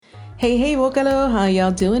Hey, Vocalo, how y'all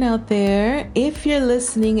doing out there? If you're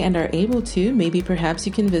listening and are able to, maybe perhaps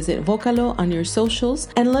you can visit Vocalo on your socials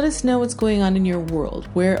and let us know what's going on in your world.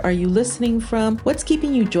 Where are you listening from? What's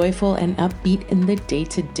keeping you joyful and upbeat in the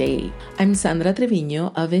day-to-day? I'm Sandra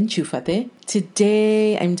Treviño of Enchufate.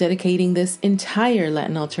 Today, I'm dedicating this entire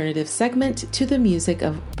Latin alternative segment to the music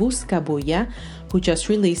of Buscabulla, who just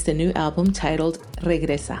released a new album titled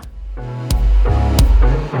Regresa.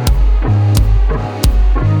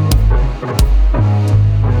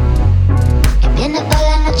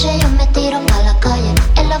 Yo me tiro pa' la calle.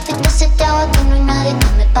 En la fiesta se te agota, no hay nadie que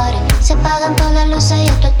me pare. Se apagan todas las luces y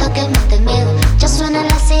esto está que mete miedo. Ya suena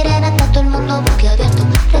la sirena, está todo el mundo boquiabierto.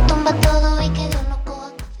 Retumba todo y que Dios no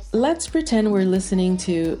coja. Let's pretend we're listening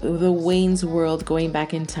to the Wayne's World going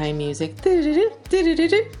back in time music.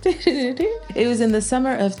 It was in the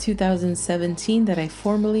summer of 2017 that I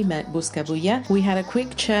formally met Buscabulla. We had a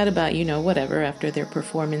quick chat about, whatever, after their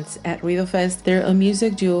performance at Ruido Fest. They're a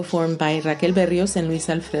music duo formed by Raquel Berrios and Luis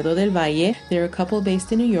Alfredo del Valle. They're a couple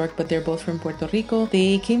based in New York, but they're both from Puerto Rico.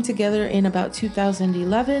 They came together in about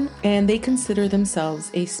 2011, and they consider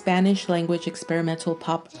themselves a Spanish language experimental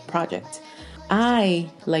pop project. I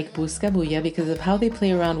like Buscabulla because of how they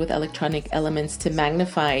play around with electronic elements to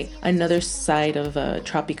magnify another side of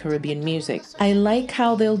Tropic Caribbean music. I like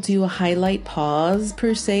how they'll do a highlight pause,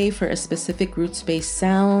 per se, for a specific roots-based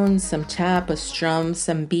sound, some tap, a strum,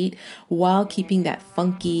 some beat, while keeping that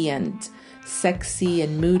funky and sexy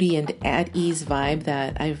and moody and at ease vibe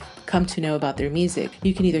that I've come to know about their music.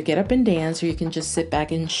 You can either get up and dance or you can just sit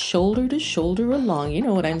back and shoulder to shoulder along. You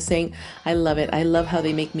know what I'm saying? I love it. I love how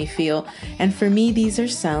they make me feel. And for me, these are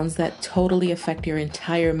sounds that totally affect your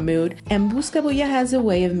entire mood. And Buscabulla has a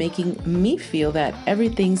way of making me feel that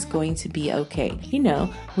everything's going to be okay.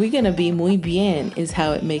 We're gonna be muy bien is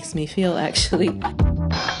how it makes me feel, actually.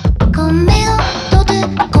 Conmigo tú te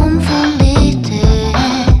confundiste.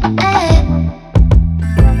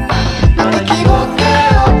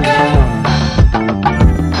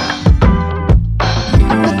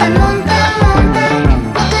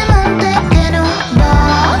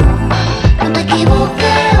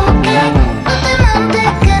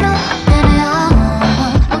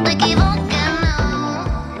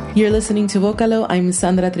 You're listening to Vocalo. I'm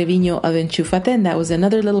Sandra Treviño of Enchufate, and that was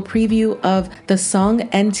another little preview of the song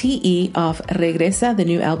NTE of Regresa, the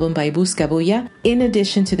new album by Buscabulla. In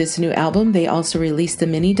addition to this new album, they also released a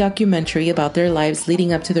mini documentary about their lives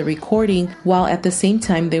leading up to the recording, while at the same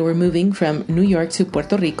time they were moving from New York to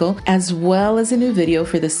Puerto Rico, as well as a new video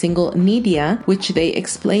for the single Nidia, which they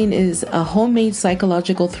explain is a homemade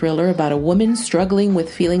psychological thriller about a woman struggling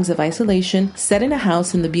with feelings of isolation set in a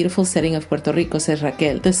house in the beautiful setting of Puerto Rico, says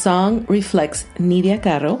Raquel. The song reflects Nidia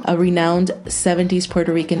Carro, a renowned 70s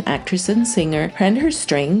Puerto Rican actress and singer, and her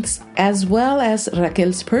strengths, as well as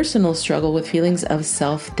Raquel's personal struggle with feelings of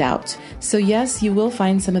self-doubt. So yes, you will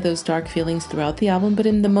find some of those dark feelings throughout the album, but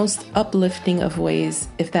in the most uplifting of ways,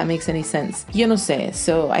 if that makes any sense. Yo no sé.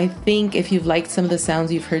 So I think if you've liked some of the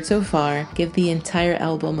sounds you've heard so far, give the entire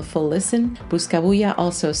album a full listen. Buscabulla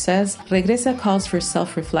also says, Regresa calls for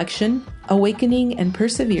self-reflection, awakening and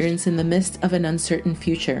perseverance in the midst of an uncertain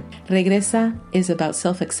future. Regresa is about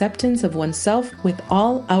self-acceptance of oneself with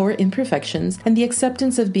all our imperfections and the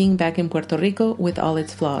acceptance of being back in Puerto Rico with all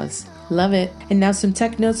its flaws. Love it. And now some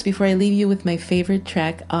tech notes before I leave you with my favorite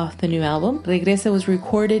track off the new album. Regresa was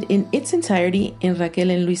recorded in its entirety in Raquel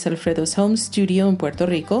and Luis Alfredo's home studio in Puerto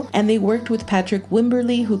Rico, and they worked with Patrick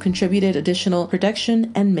Wimberly, who contributed additional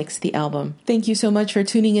production and mixed the album. Thank you so much for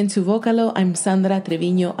tuning into Vocalo. I'm Sandra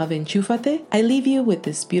Treviño of Enchufate. I leave you with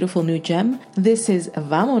this beautiful new gem. This is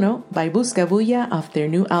Vámonos by Buscabulla off their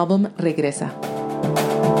new album Regresa.